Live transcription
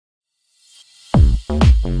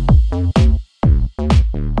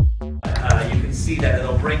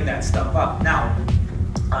bring that stuff up. Now,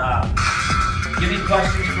 give any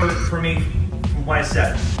questions for me from what I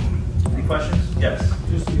said? Any questions? Yes.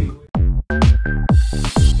 Just to be clear.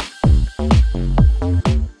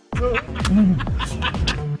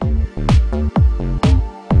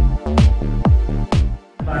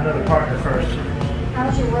 Find another partner first.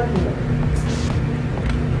 How's your work with?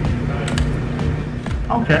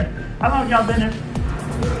 Okay. How long y'all been here?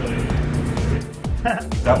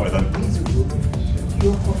 That way then. Okay.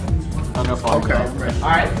 All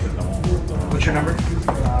right. What's your number?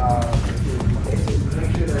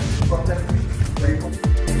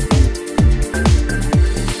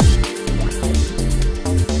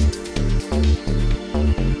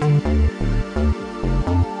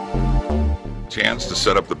 Chance to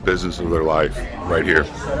set up the business of their life right here.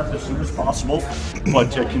 Set up as soon as possible,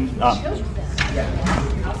 but can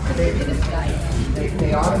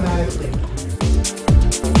They automatically.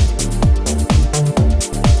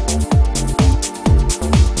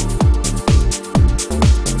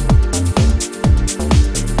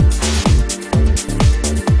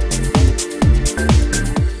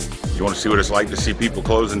 You want to see what it's like to see people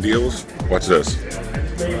closing deals? Watch this.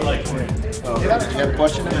 did you have a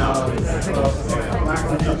question?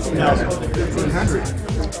 1,500.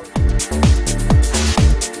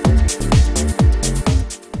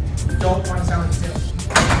 Don't want to sound like a salesman.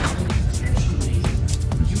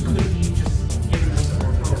 You could be just giving us a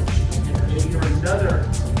approach. If you're another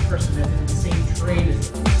person that's in the same trade as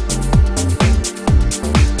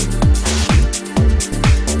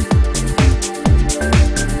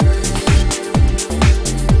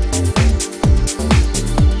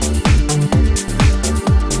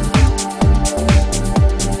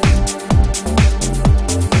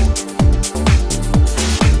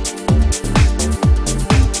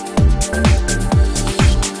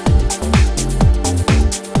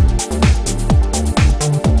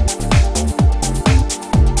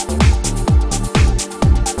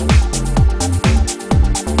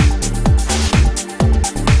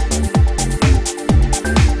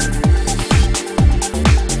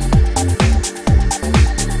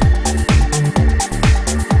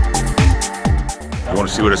You want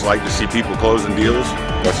to see what it's like to see people closing deals?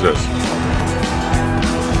 Watch this.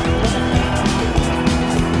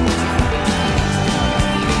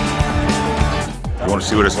 You want to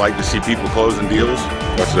see what it's like to see people closing deals?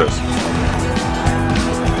 Watch this.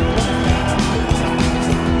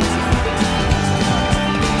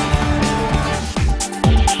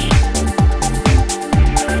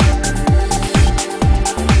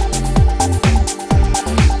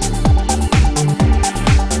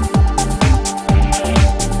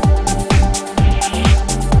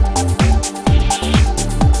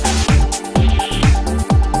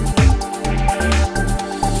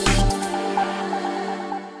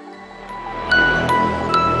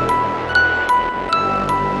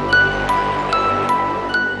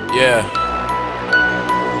 Yeah.